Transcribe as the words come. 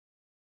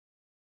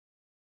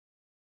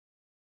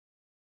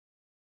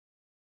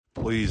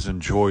Please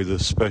enjoy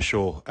this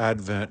special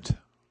Advent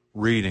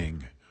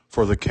reading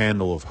for the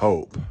Candle of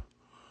Hope.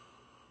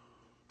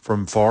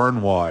 From far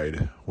and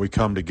wide, we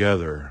come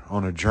together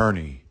on a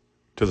journey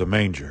to the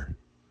manger.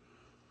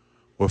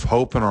 With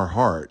hope in our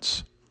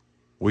hearts,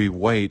 we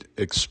wait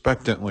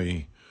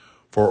expectantly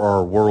for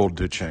our world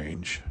to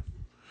change.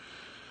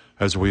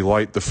 As we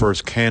light the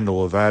first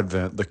candle of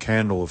Advent, the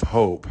candle of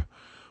hope,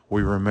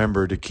 we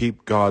remember to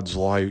keep God's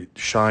light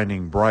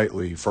shining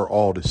brightly for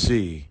all to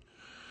see.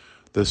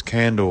 This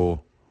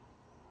candle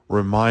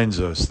reminds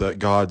us that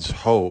God's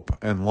hope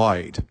and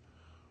light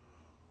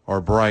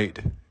are bright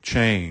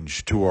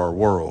change to our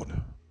world.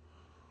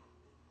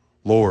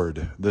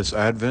 Lord, this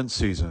Advent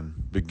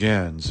season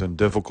begins in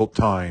difficult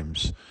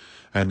times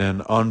and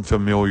in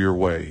unfamiliar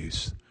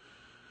ways.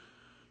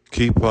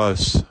 Keep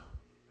us,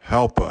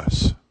 help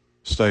us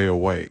stay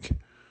awake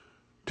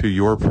to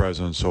your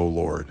presence, O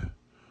Lord,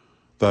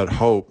 that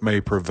hope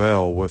may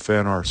prevail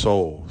within our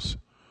souls.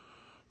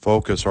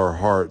 Focus our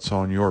hearts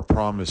on your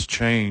promised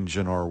change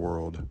in our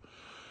world,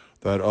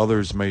 that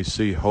others may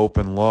see hope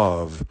and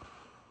love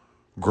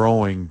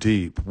growing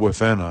deep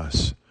within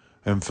us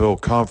and feel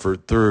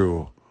comfort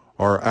through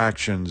our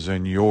actions.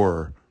 In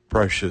your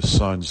precious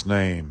Son's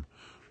name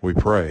we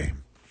pray.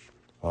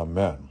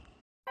 Amen.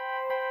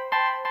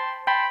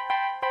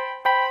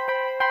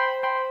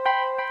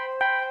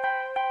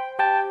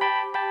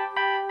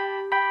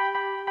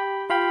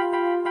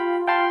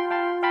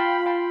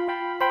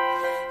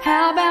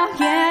 How about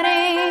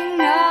getting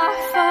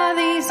off of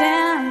these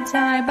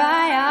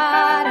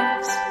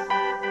antibiotics?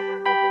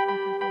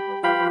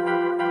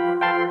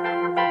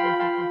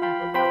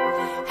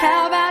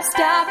 How about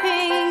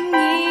stopping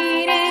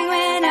eating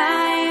when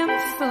I am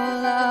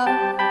full of?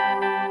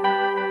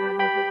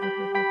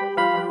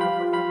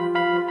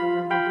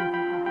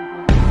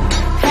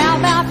 How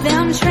about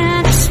them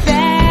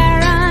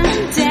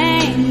transparent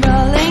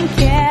dangling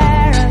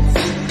carrots?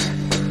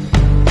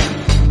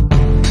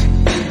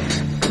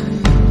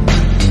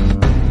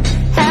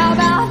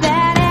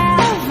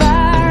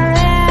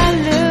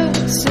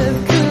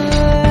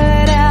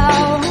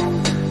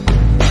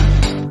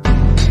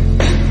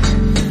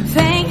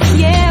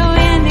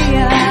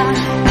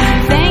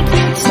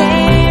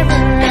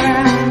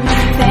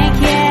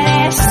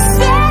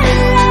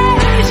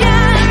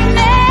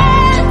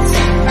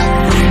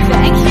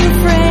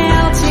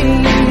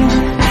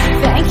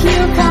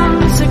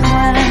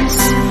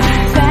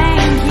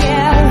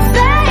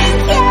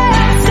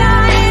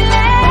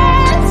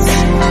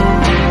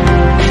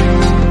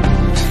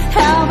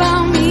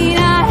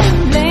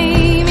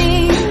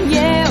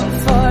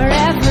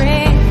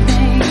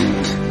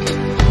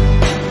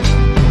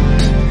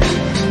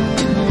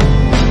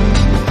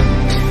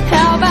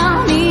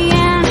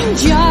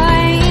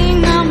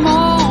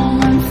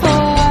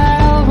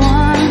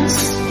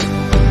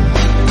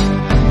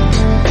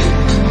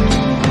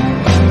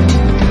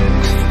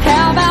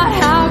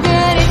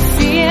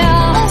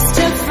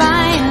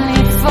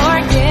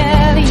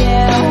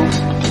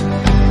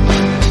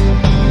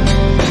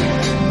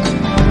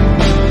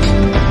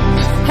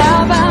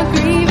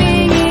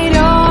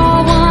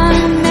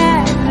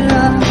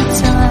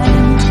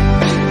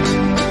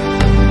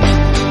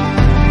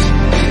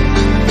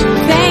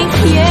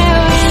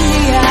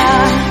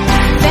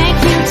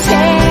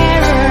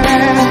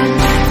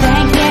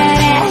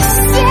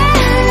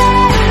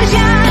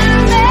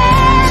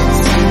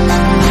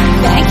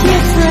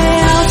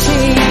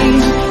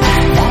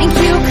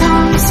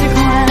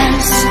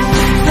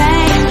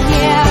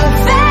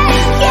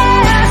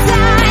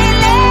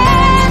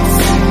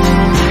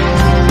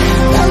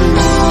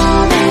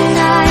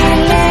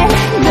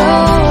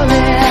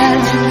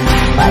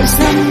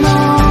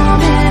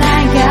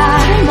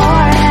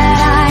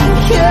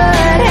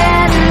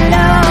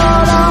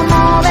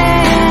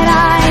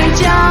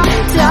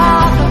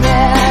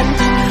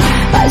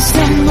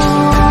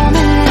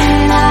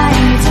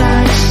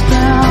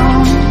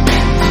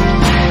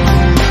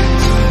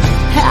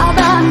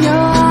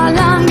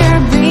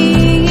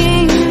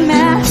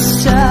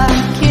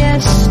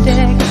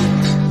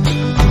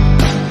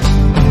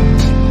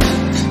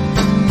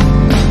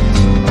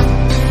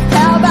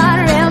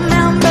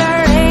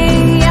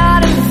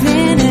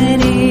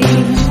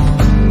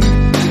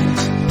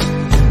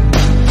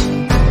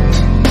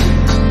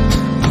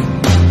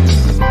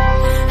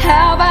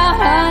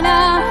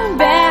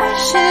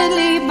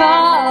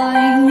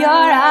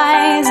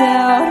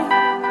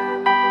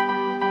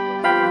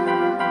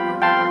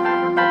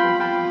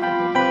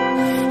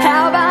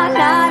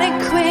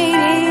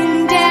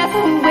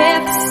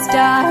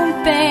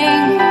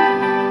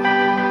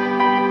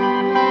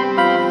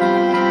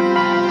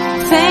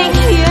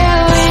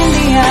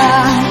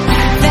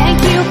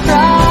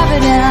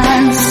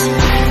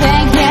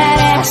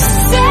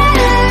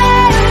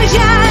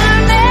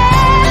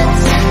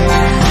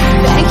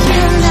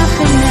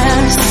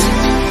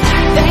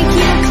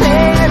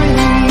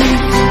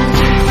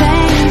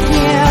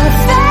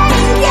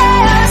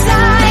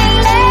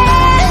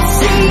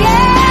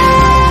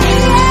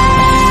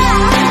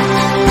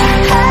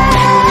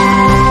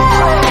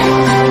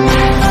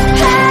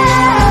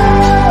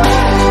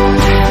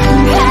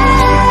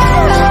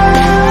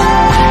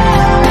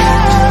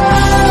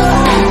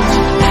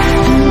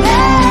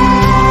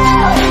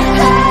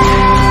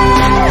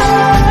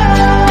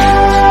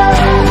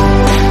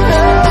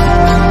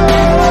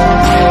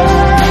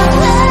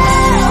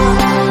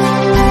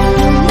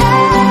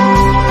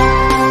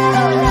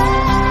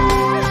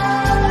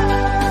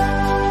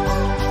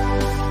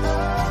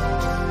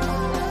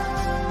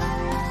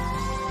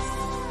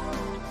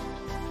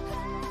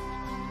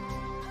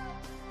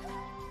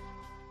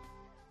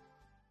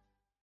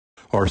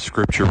 Our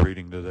scripture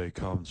reading today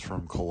comes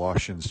from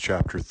Colossians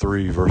chapter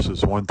 3,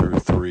 verses 1 through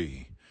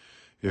 3.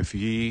 If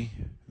ye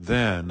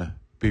then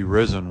be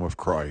risen with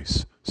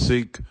Christ,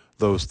 seek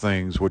those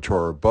things which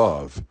are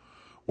above,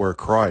 where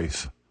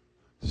Christ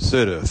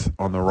sitteth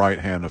on the right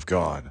hand of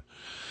God.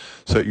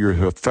 Set your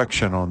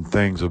affection on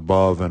things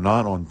above and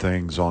not on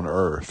things on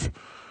earth.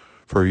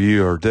 For ye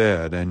are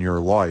dead, and your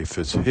life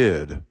is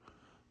hid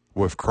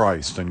with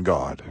Christ in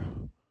God.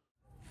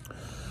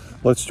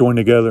 Let's join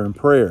together in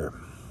prayer.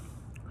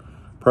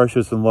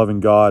 Precious and loving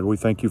God, we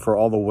thank you for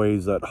all the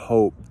ways that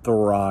hope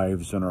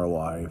thrives in our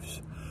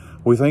lives.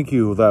 We thank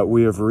you that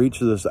we have reached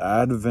this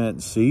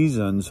Advent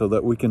season so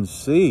that we can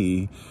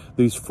see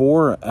these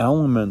four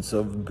elements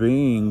of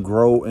being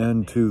grow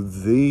into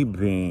the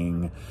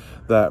being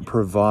that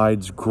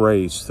provides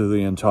grace to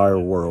the entire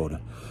world.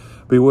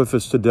 Be with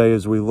us today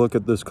as we look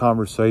at this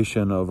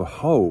conversation of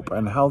hope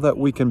and how that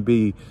we can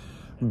be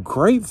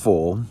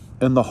grateful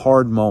in the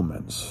hard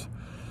moments.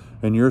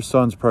 In your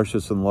Son's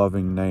precious and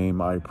loving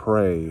name, I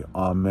pray.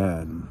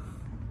 Amen.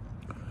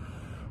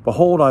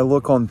 Behold, I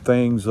look on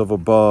things of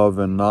above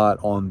and not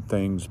on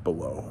things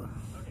below.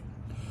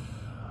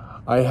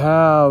 I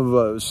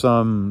have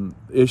some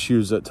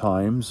issues at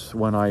times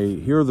when I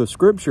hear the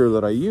scripture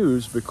that I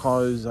use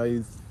because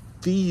I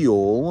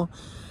feel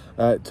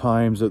at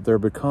times that there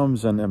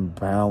becomes an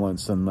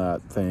imbalance in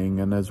that thing.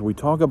 And as we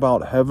talk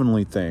about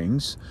heavenly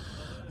things,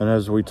 and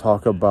as we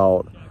talk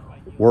about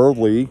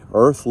worldly,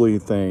 earthly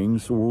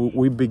things,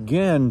 we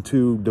begin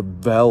to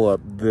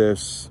develop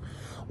this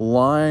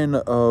line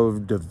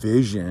of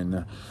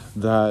division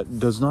that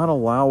does not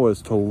allow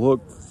us to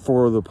look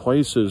for the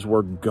places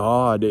where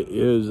God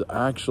is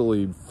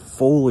actually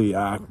fully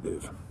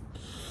active.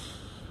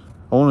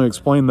 I want to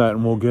explain that,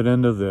 and we'll get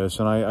into this.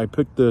 And I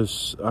picked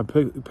this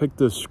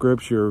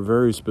scripture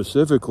very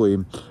specifically,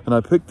 and I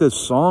picked this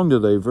song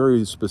today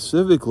very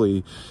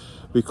specifically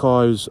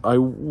because I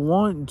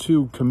want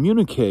to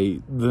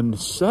communicate the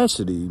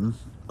necessity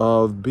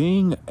of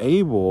being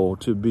able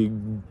to be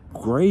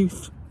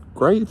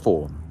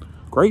grateful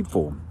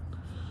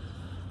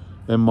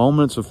in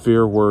moments of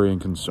fear, worry, and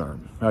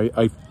concern.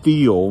 I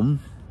feel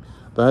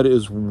that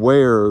is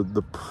where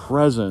the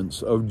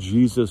presence of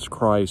Jesus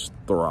Christ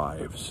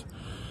thrives.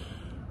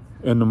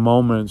 In the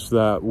moments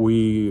that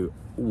we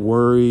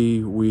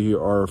worry, we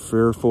are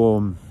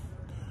fearful,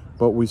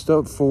 but we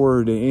step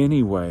forward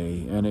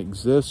anyway and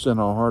exist in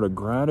a heart of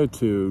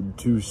gratitude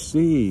to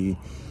see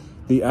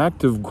the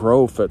active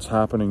growth that's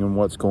happening and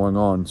what's going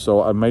on.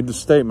 So I made the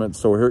statement,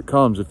 so here it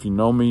comes. If you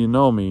know me, you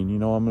know me, and you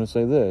know I'm going to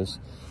say this.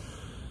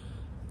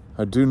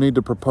 I do need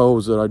to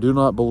propose that I do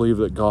not believe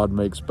that God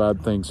makes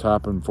bad things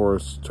happen for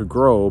us to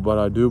grow, but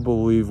I do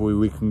believe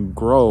we can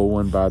grow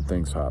when bad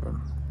things happen.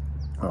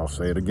 I'll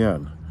say it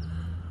again.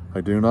 I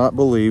do not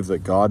believe that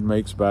God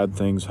makes bad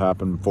things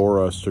happen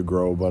for us to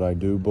grow, but I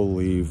do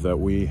believe that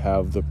we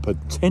have the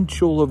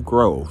potential of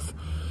growth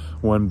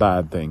when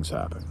bad things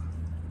happen.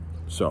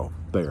 So,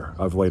 there,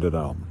 I've laid it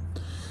out.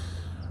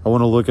 I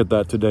want to look at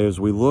that today as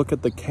we look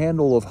at the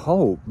candle of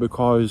hope,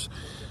 because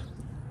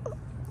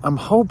I'm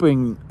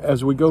hoping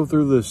as we go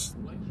through this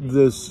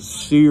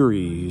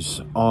series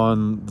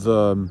on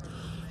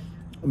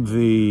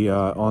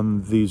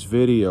on these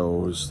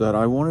videos that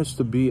I want us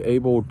to be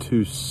able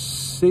to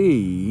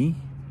see.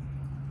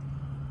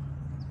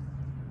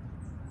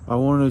 I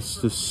want us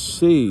to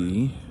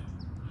see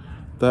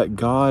that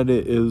God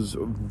is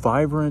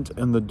vibrant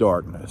in the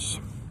darkness.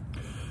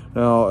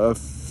 Now, a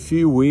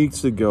few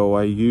weeks ago,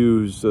 I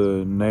used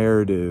the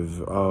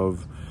narrative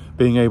of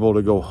being able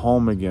to go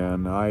home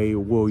again. I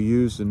will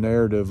use the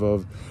narrative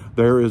of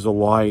there is a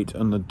light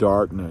in the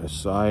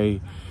darkness.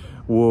 I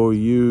will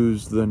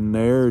use the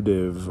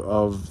narrative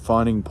of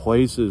finding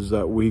places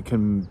that we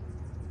can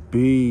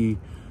be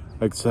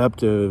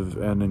accepted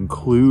and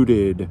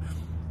included,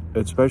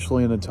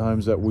 especially in the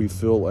times that we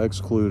feel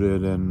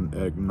excluded and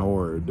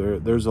ignored.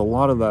 There's a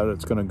lot of that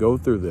that's going to go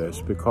through this,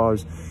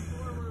 because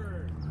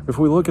if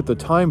we look at the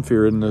time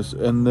period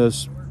in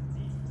this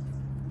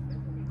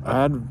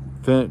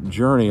Advent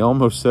journey,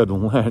 almost said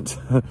Lent,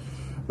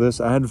 this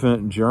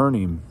Advent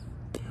journey,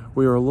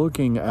 we are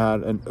looking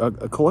at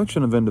a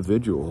collection of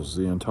individuals,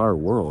 the entire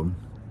world,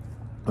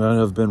 that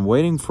have been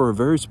waiting for a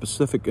very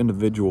specific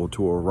individual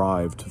to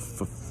arrive to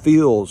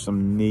fulfill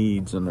some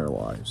needs in their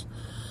lives,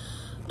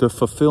 to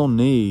fulfill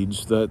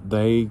needs that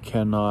they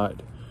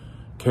cannot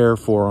care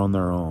for on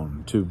their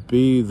own, to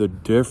be the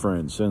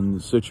difference in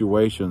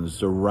situations,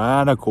 the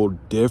radical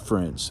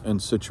difference in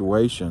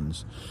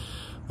situations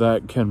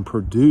that can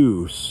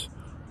produce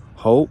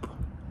hope,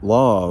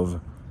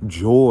 love,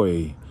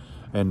 joy,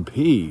 and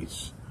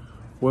peace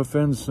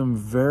within some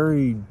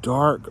very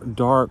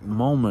dark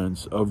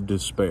moments of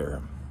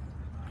despair.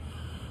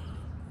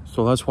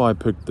 So that's why I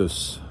picked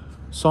this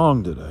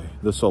song today,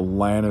 this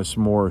Alanis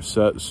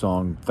Morissette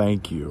song,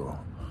 Thank You.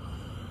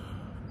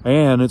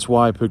 And it's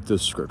why I picked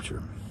this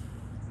scripture.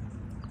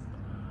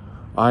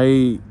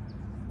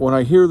 When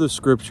I hear the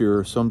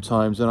scripture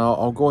sometimes, and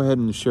I'll go ahead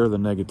and share the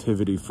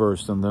negativity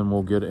first, and then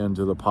we'll get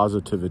into the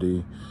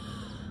positivity.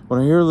 When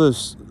I hear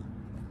this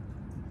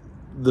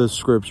the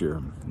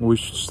scripture, we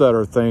should set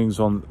our things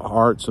on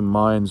hearts and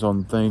minds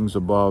on things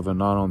above and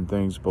not on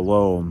things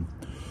below.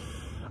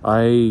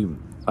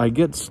 I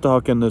get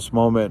stuck in this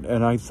moment,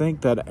 and I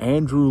think that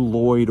Andrew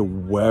Lloyd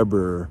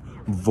Webber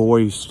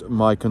voiced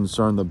my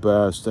concern the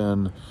best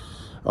in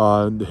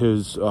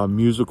his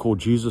musical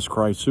Jesus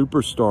Christ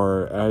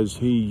Superstar, as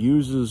he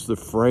uses the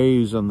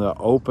phrase in the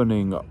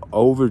opening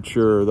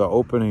overture, the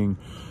opening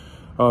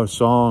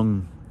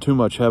song, "Too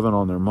much heaven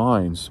on their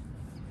minds,"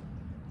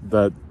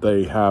 that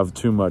they have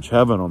too much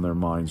heaven on their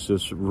minds,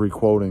 just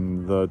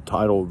requoting the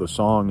title of the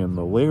song and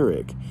the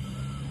lyric.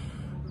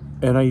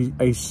 And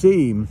I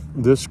see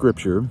this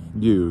scripture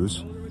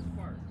used,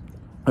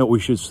 that we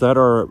should set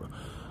our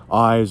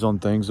eyes on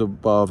things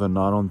above and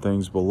not on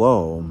things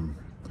below,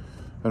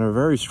 in a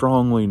very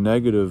strongly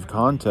negative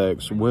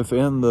context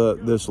within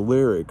this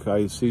lyric.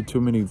 I see too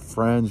many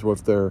friends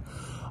with their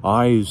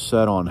eyes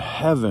set on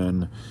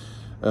heaven,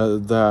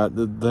 that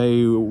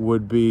they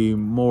would be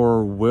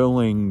more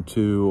willing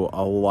to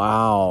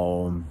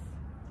allow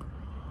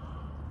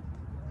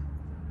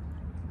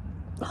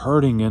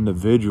hurting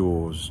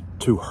individuals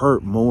to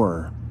hurt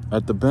more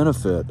at the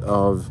benefit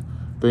of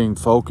being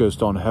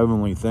focused on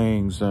heavenly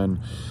things and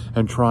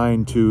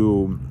trying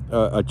to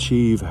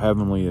achieve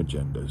heavenly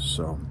agendas.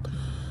 So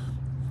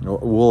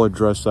we'll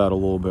address that a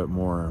little bit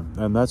more.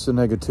 And that's the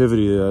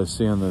negativity that I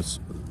see in this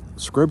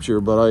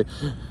scripture, but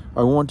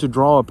I want to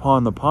draw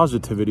upon the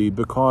positivity,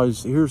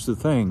 because here's the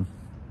thing.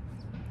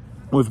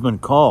 We've been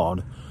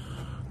called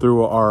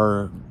through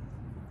our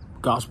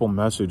gospel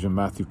message in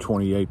Matthew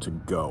 28 to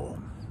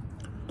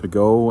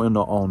go into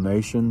all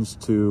nations.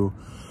 To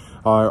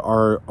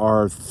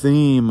our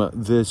theme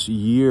this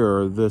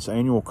year, this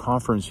annual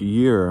conference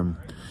year,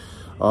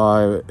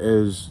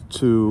 is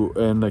to,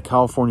 in the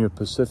California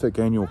Pacific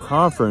Annual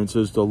Conference,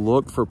 is to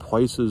look for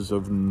places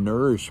of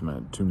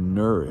nourishment, to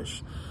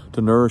nourish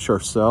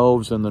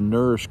ourselves and to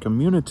nourish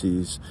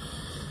communities.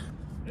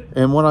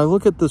 And when I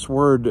look at this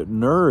word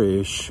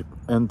nourish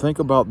and think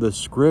about this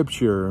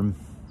scripture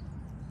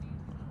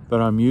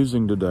that I'm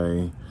using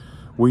today,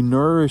 we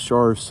nourish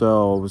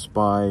ourselves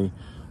by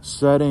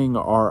setting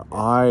our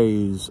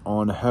eyes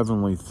on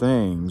heavenly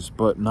things,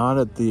 but not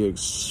at the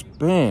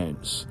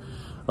expense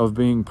of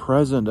being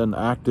present and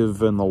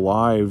active in the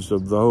lives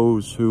of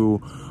those who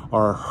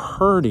are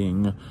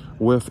hurting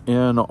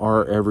within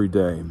our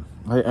everyday.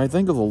 I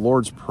think of the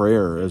Lord's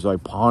Prayer as I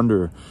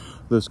ponder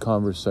this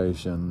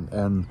conversation,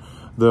 and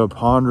the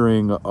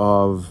pondering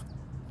of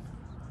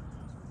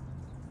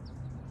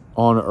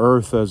on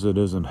earth as it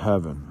is in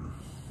heaven.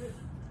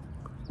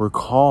 We're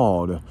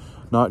called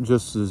not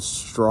just to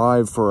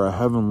strive for a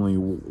heavenly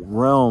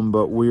realm,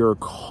 but we are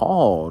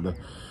called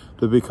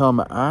to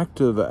become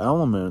active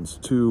elements,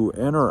 to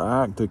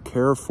interact, to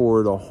care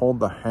for, to hold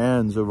the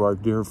hands of our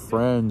dear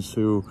friends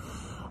who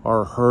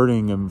are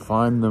hurting and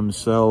find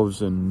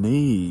themselves in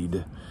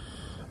need,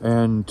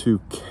 and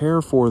to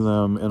care for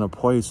them in a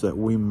place that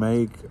we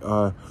make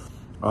a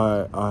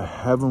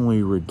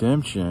heavenly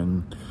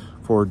redemption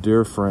for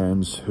dear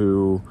friends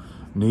who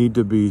need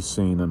to be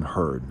seen and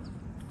heard.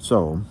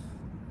 So,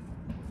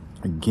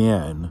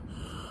 again,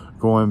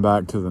 going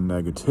back to the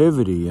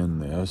negativity in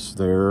this,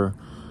 there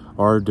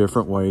are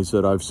different ways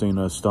that I've seen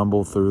us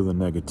stumble through the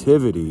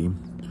negativity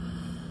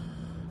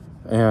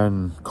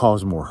and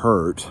cause more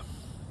hurt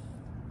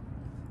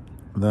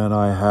than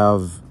I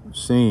have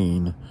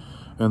seen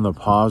in the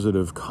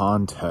positive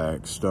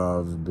context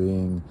of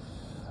being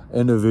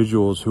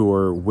individuals who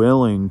are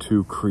willing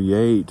to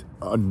create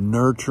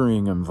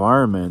nurturing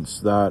environments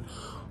that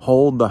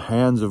hold the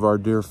hands of our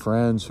dear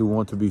friends who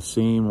want to be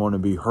seen, want to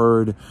be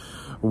heard,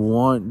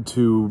 want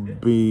to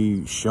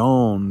be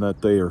shown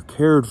that they are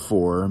cared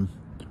for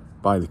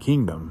by the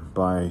kingdom,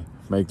 by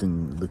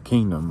making the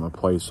kingdom a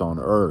place on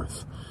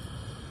earth.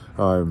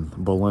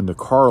 Belinda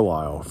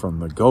Carlisle from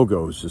the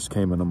Go-Go's just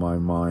came into my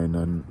mind,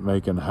 and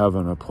making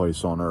heaven a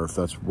place on earth.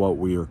 That's what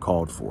we are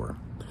called for.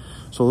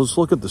 So let's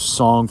look at the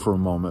song for a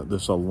moment,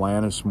 this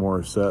Alanis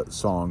Morissette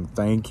song,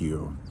 Thank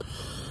You.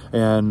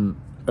 And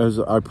as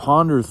I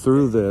ponder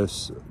through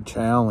this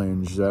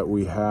challenge that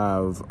we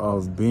have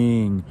of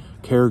being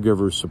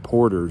caregiver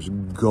supporters,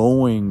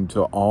 going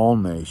to all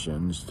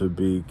nations to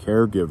be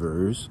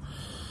caregivers,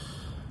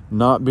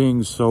 not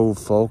being so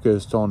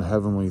focused on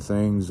heavenly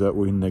things that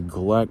we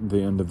neglect the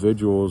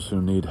individuals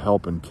who need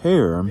help and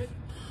care.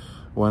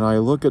 When I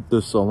look at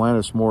this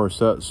Alanis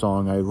Morissette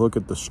song, I look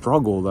at the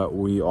struggle that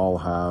we all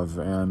have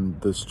and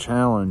this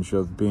challenge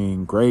of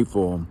being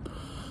grateful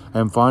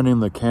and finding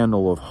the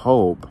candle of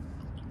hope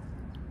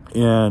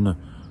in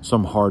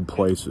some hard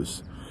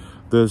places.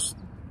 This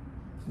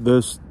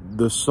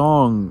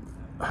song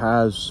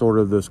has sort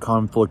of this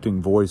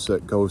conflicting voice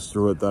that goes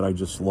through it that I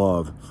just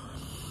love.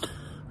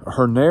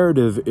 Her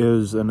narrative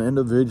is an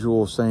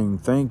individual saying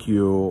thank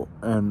you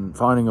and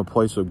finding a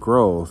place of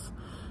growth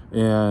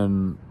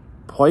in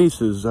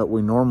places that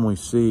we normally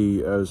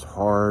see as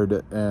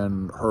hard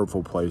and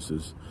hurtful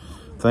places.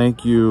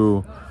 Thank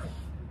you,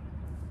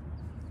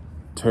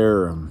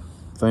 Tarim.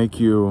 Thank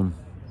you,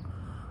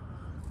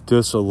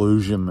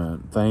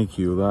 Disillusionment. Thank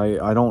you.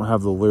 I don't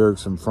have the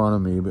lyrics in front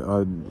of me, but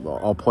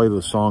I'll play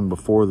the song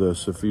before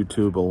this if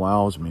YouTube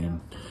allows me.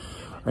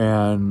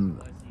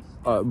 And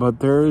but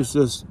there's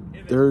this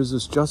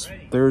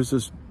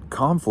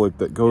conflict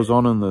that goes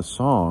on in this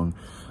song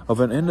of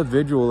an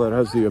individual that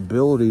has the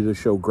ability to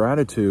show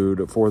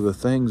gratitude for the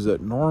things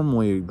that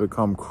normally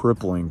become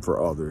crippling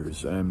for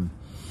others. And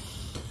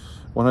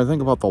when I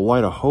think about the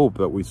light of hope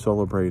that we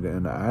celebrate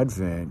in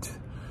Advent,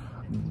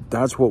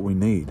 that's what we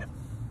need.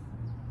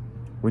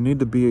 We need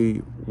to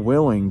be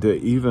willing to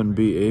even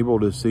be able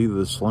to see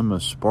the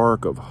slimmest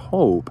spark of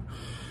hope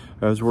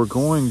as we're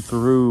going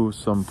through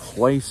some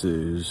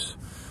places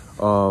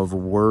of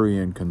worry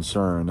and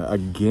concern.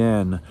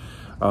 Again,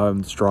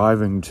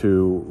 striving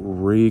to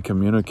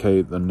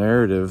re-communicate the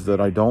narrative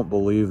that I don't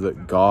believe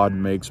that God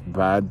makes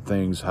bad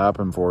things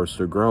happen for us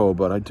to grow,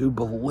 but I do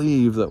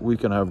believe that we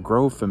can have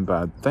growth in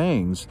bad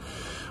things.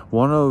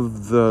 One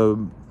of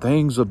the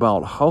things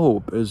about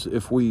hope is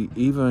if we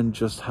even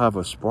just have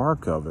a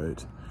spark of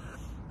it,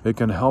 it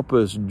can help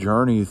us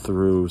journey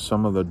through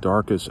some of the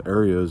darkest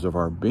areas of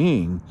our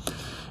being.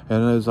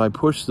 And as I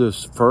push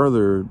this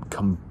further,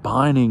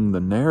 combining the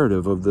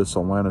narrative of this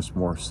Alanis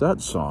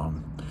Morissette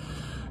song,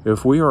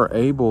 if we are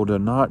able to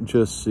not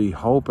just see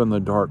hope in the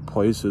dark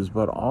places,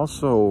 but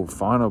also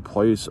find a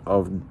place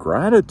of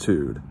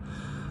gratitude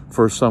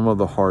for some of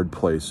the hard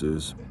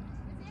places,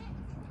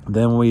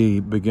 then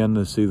we begin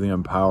to see the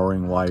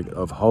empowering light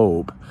of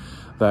hope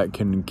that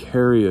can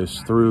carry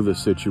us through the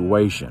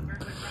situation.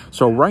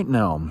 So right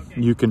now,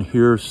 you can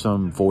hear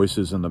some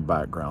voices in the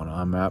background.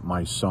 I'm at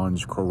my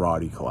son's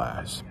karate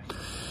class.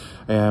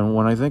 And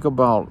when I think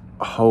about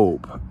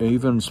hope,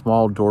 even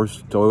small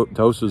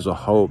doses of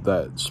hope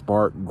that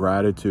spark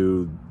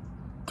gratitude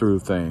through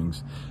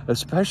things,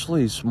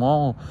 especially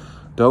small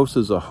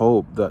doses of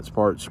hope that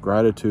sparks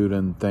gratitude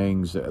in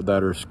things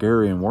that are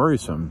scary and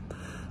worrisome,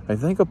 I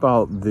think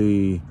about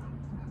the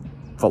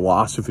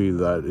philosophy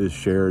that is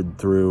shared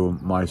through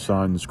my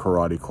son's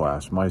karate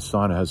class. My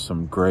son has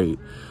some great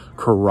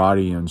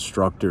karate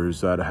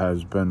instructors that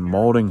has been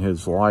molding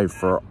his life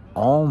for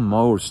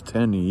almost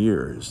 10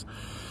 years.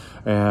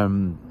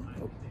 And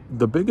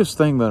the biggest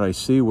thing that I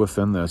see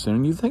within this,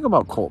 and you think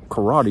about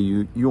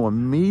karate, you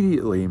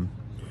immediately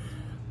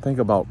think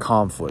about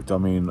conflict. I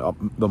mean,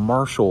 the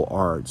martial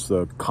arts,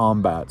 the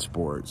combat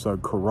sports,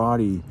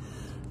 karate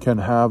can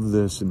have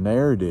this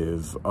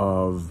narrative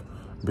of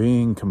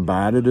being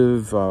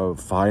combative,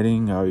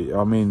 fighting.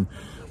 I mean,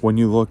 when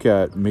you look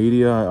at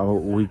media,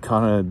 we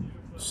kind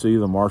of see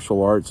the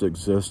martial arts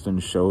exist in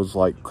shows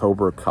like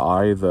Cobra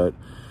Kai that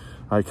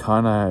I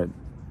kind of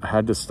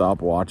had to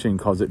stop watching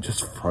because it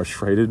just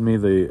frustrated me,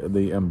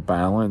 the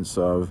imbalance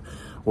of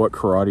what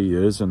karate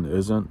is and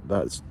isn't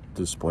that's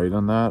displayed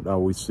in that.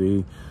 We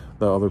see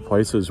the other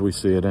places. We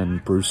see it in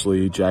Bruce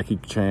Lee, Jackie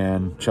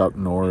Chan, Chuck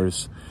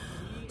Norris,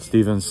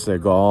 Steven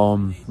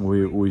Seagal.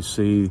 We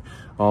see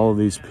all of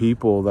these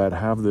people that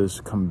have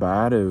this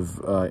combative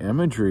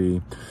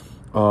imagery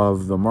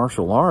of the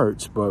martial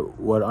arts. But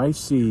what I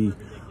see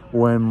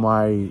when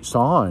my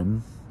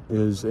son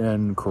is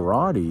in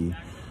karate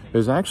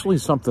is actually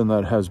something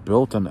that has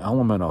built an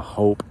element of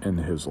hope in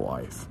his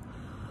life.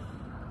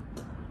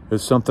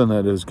 It's something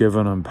that has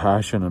given him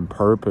passion and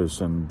purpose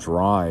and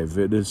drive.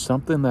 It is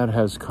something that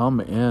has come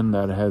in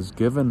that has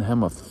given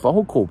him a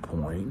focal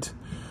point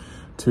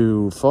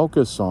to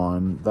focus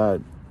on that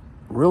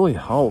really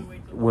help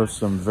with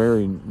some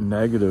very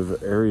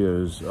negative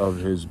areas of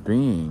his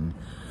being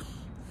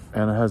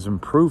and has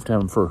improved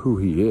him for who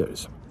he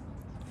is.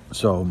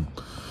 So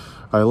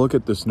I look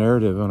at this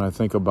narrative and I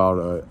think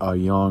about a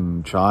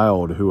young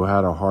child who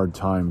had a hard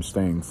time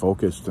staying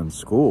focused in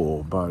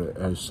school, but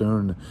as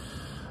soon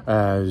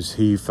as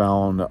he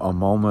found a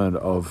moment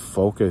of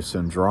focus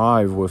and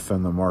drive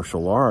within the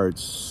martial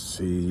arts,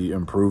 he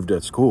improved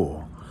at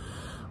school.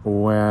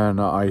 When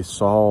I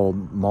saw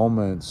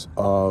moments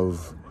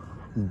of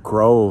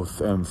growth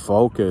and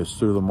focus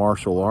through the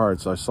martial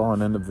arts, I saw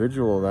an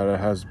individual that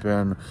has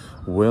been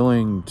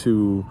willing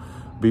to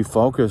be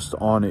focused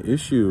on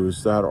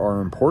issues that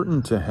are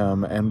important to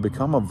him and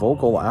become a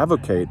vocal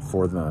advocate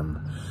for them,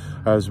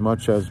 as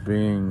much as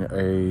being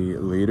a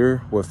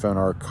leader within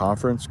our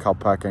conference,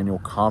 CalPAC Annual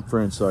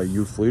Conference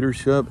Youth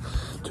Leadership,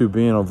 to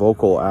being a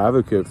vocal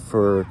advocate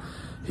for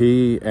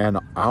he and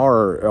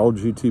our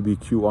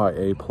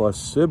LGBTQIA plus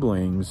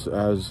siblings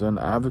as an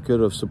advocate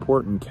of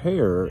support and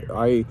care.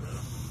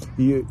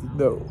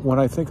 When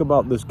I think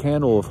about this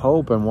candle of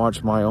hope and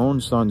watch my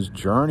own son's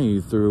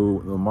journey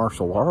through the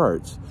martial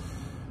arts,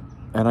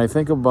 and I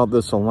think about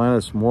this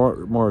Alanis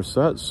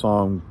Morissette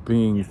song,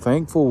 being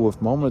thankful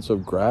with moments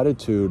of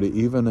gratitude,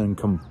 even in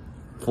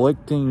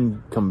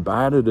conflicting,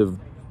 combative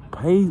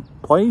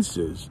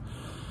places,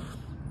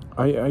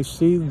 I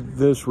see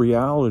this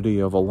reality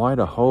of a light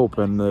of hope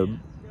and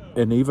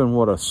even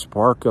what a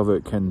spark of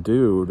it can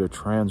do to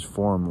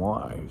transform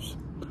lives.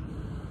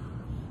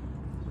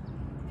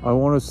 I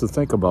want us to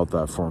think about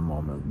that for a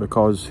moment,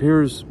 because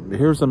here's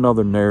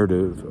another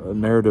narrative, a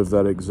narrative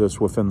that exists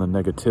within the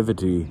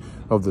negativity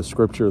of the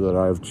scripture that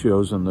I've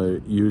chosen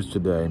to use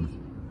today.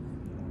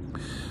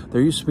 There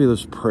used to be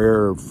this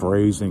prayer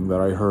phrasing that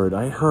I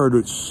heard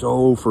it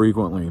so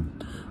frequently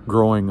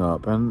growing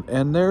up,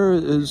 and there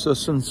is a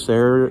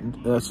sincere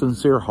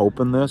hope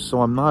in this.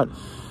 So I'm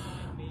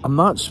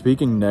not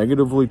speaking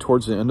negatively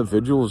towards the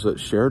individuals that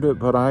shared it,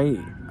 but I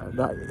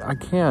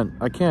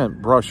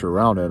can't brush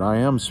around it. I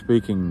am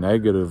speaking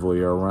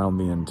negatively around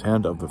the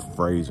intent of the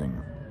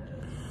phrasing.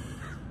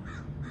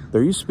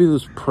 There used to be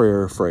this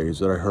prayer phrase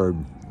that I heard,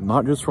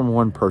 not just from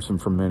one person,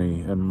 from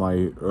many, in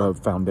my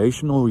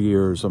foundational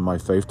years of my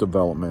faith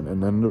development,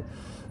 and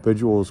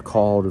individuals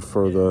called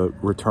for the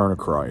return of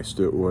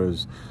Christ. It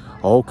was,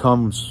 "Oh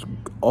come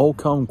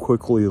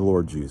quickly,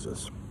 Lord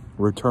Jesus.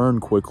 Return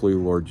quickly,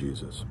 Lord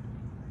Jesus."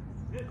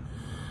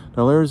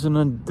 Now,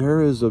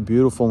 there is a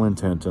beautiful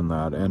intent in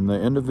that, and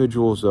the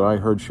individuals that I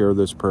heard share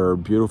this prayer,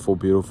 beautiful,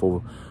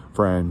 beautiful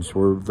friends,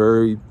 were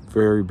very,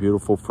 very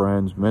beautiful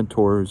friends,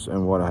 mentors,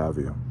 and what have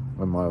you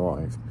in my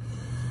life.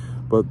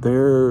 But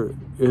there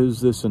is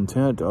this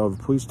intent of,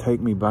 please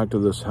take me back to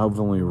this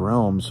heavenly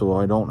realm so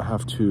I don't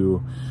have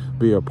to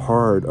be a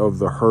part of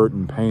the hurt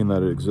and pain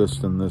that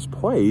exists in this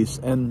place.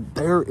 And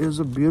there is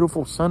a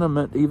beautiful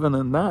sentiment even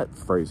in that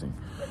phrasing.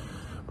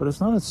 But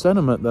it's not a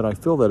sentiment that I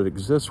feel that it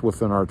exists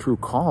within our true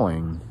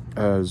calling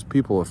as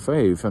people of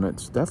faith, and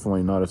it's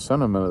definitely not a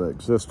sentiment that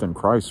exists in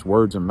Christ's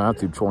words in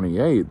Matthew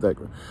 28, that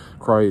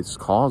Christ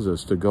calls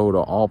us to go to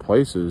all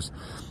places,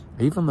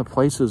 even the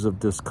places of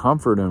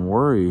discomfort and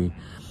worry,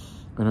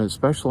 and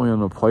especially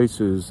in the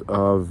places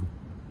of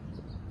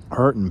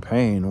hurt and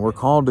pain. We're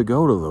called to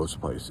go to those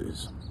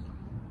places.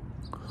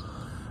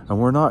 And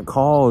we're not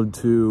called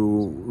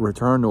to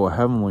return to a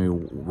heavenly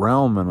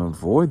realm and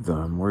avoid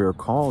them. We are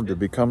called to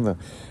become the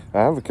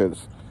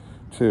advocates,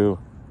 to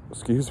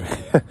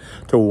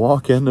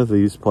walk into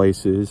these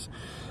places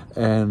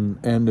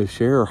and to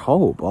share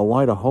hope, a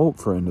light of hope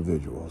for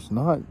individuals.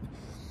 Not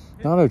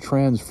a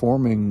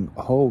transforming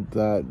hope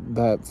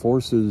that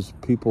forces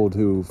people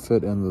to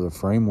fit into the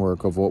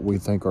framework of what we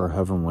think our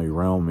heavenly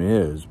realm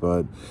is,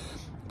 but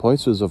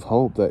places of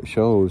hope that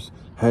shows,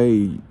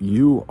 hey,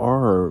 you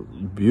are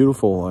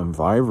beautiful and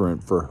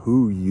vibrant for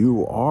who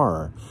you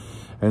are.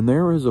 And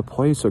there is a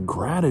place of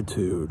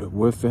gratitude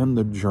within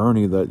the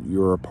journey that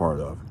you're a part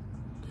of.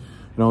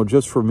 You know,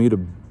 just for me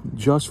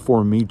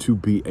to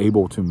be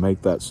able to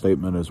make that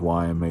statement is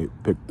why I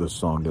picked this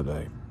song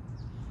today.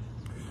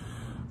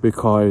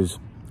 Because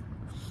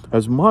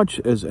as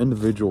much as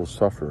individuals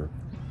suffer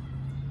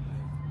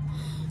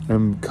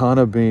and kind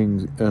of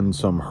being in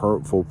some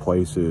hurtful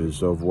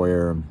places of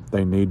where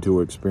they need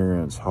to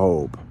experience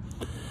hope,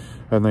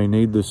 and they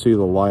need to see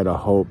the light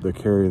of hope to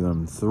carry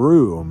them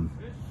through,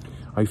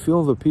 I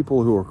feel the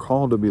people who are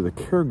called to be the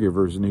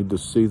caregivers need to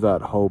see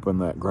that hope and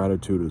that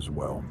gratitude as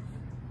well.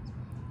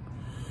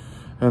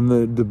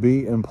 And to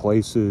be in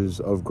places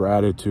of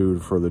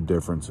gratitude for the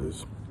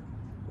differences.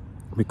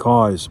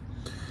 Because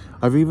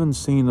I've even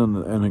seen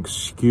an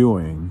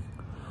eschewing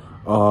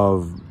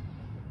of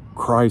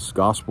Christ's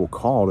gospel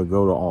call to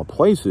go to all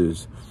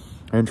places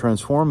and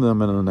transform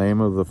them in the name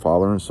of the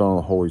Father and Son and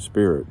the Holy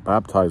Spirit.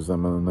 Baptize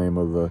them in the name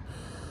of the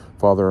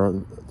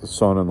Father, the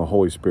Son, and the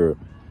Holy Spirit.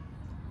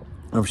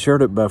 I've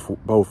shared it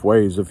both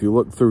ways. If you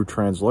look through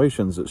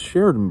translations, it's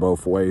shared in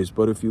both ways.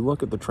 But if you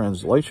look at the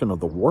translation of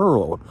the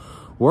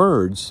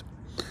words,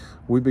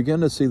 we begin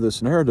to see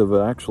this narrative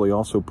that actually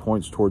also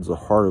points towards the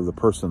heart of the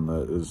person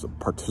that is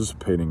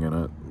participating in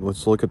it.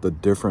 Let's look at the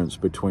difference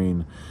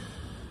between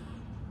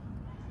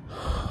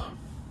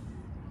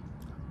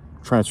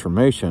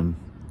transformation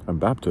and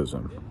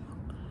baptism.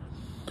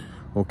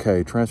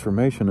 Okay,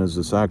 transformation is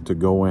this act to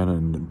go in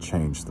and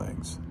change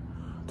things,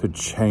 to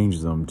change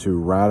them, to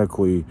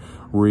radically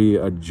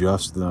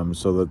readjust them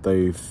so that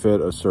they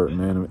fit a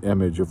certain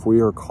image. If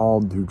we are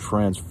called to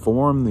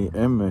transform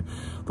the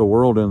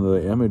world into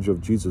the image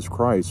of Jesus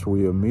Christ,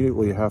 we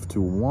immediately have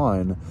to,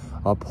 one,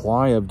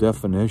 apply a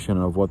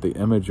definition of what the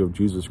image of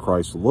Jesus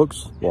Christ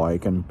looks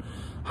like, and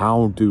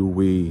how do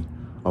we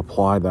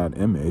apply that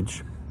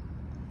image.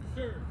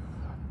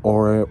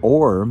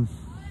 Or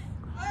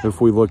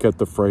if we look at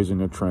the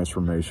phrasing of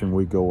transformation,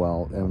 we go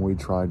out and we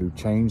try to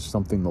change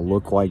something to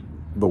look like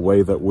the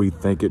way that we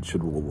think it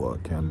should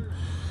look. And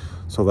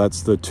so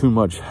that's the too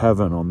much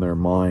heaven on their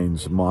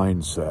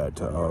mindset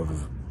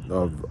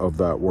of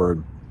that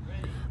word.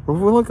 But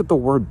if we look at the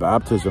word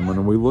baptism,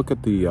 and we look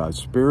at the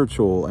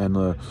spiritual and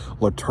the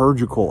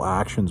liturgical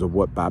actions of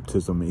what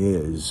baptism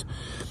is,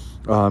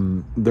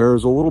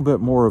 there's a little bit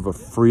more of a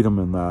freedom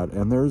in that,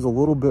 and there's a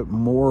little bit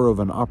more of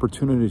an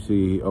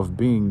opportunity of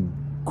being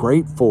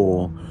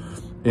grateful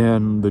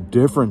in the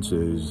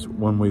differences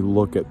when we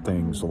look at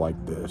things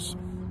like this.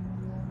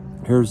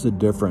 Here's the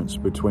difference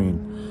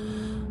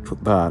between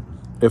that.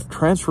 If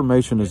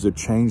transformation is to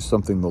change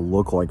something to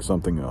look like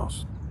something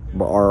else,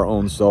 our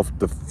own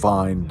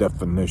self-defined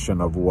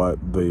definition of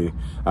what the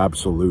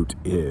absolute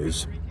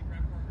is,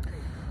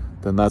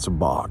 then that's a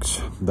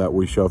box that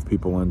we shove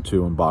people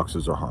into, and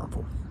boxes are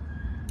harmful.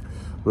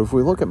 But if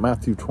we look at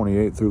Matthew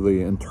 28 through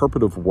the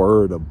interpretive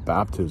word of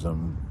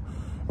baptism,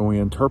 and we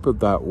interpret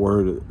that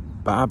word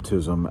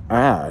baptism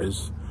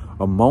as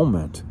a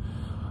moment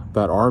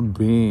that our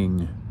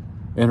being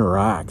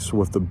interacts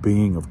with the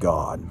being of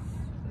God,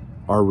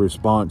 our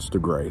response to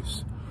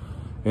grace.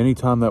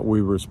 Anytime that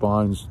we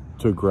respond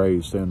to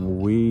grace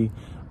and we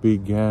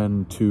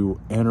begin to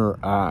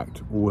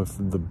interact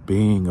with the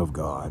being of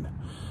God,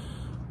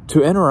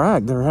 to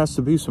interact, there has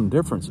to be some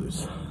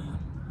differences.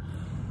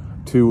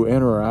 To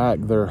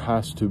interact, there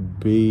has to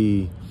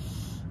be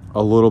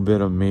a little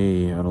bit of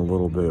me and a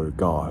little bit of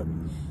God.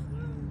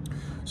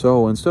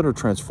 So instead of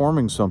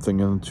transforming something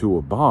into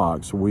a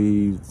box,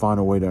 we find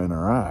a way to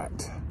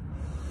interact.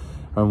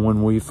 And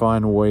when we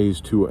find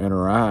ways to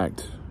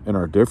interact in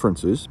our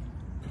differences,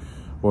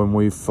 when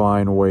we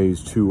find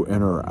ways to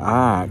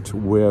interact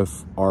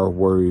with our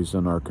worries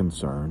and our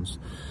concerns,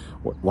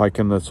 like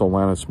in the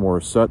Alanis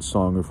Morissette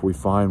song, if we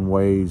find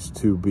ways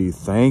to be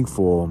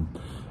thankful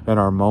in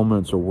our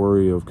moments of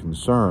worry, of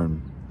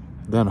concern,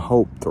 then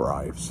hope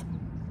thrives.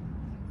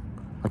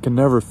 I can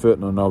never fit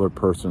in another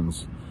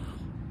person's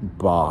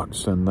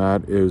box, and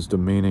that is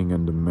demeaning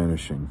and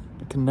diminishing.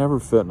 I can never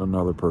fit in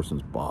another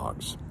person's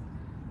box.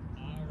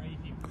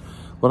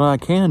 What I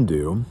can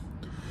do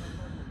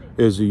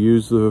is to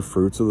use the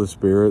fruits of the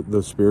Spirit,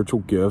 the spiritual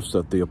gifts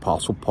that the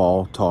Apostle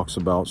Paul talks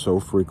about so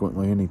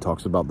frequently, and he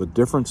talks about the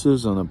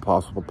differences, and the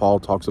Apostle Paul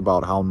talks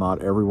about how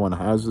not everyone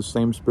has the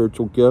same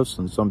spiritual gifts,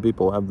 and some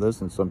people have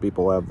this and some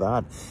people have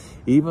that.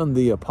 Even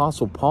the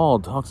Apostle Paul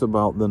talks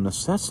about the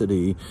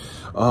necessity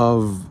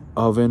of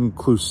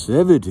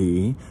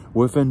inclusivity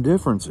within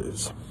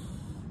differences.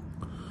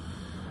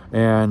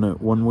 And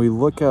when we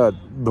look at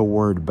the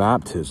word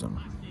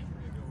baptism,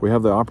 we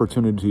have the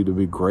opportunity to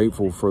be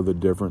grateful for the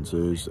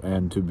differences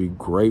and to be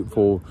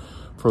grateful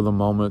for the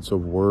moments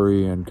of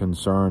worry and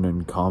concern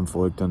and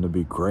conflict, and to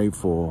be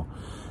grateful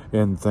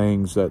in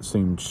things that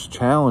seem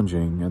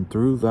challenging. And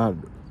through that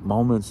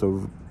moments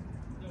of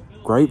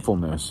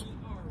gratefulness,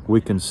 we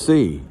can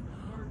see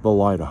the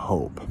light of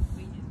hope.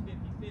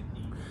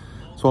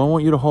 So I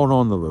want you to hold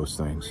on to those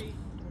things.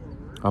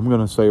 I'm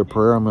going to say a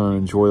prayer. I'm going to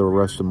enjoy the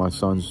rest of my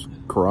son's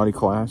karate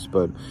class,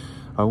 but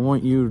I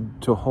want you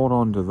to hold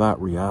on to that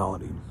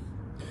reality.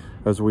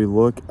 As we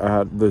look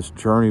at this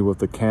journey with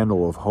the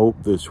candle of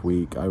hope this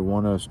week, I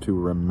want us to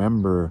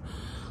remember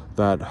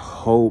that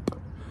hope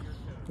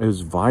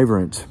is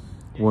vibrant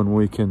when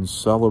we can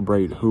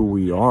celebrate who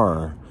we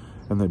are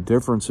and the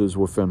differences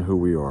within who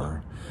we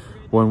are.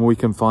 When we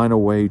can find a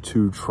way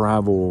to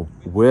travel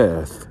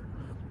with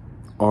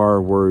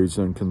our worries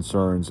and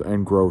concerns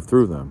and grow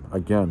through them.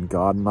 Again,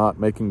 God not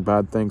making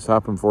bad things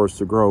happen for us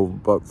to grow,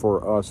 but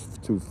for us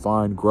to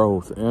find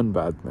growth in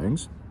bad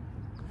things.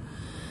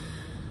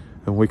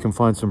 And we can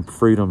find some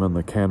freedom in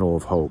the candle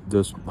of hope.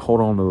 Just hold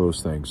on to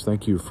those things.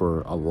 Thank you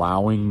for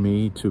allowing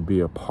me to be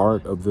a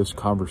part of this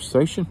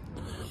conversation.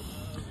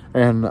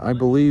 And I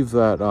believe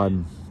that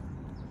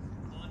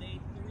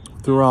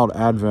throughout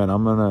Advent,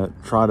 I'm going to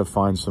try to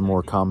find some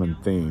more common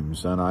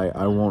themes. And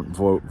I won't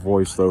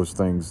voice those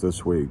things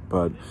this week,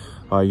 but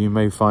you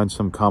may find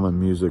some common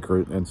music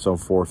and so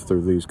forth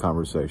through these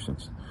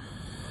conversations.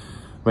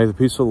 May the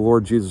peace of the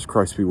Lord Jesus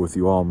Christ be with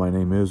you all. My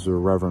name is the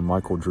Reverend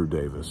Michael Drew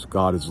Davis.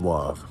 God is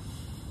love.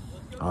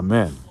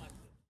 Amen.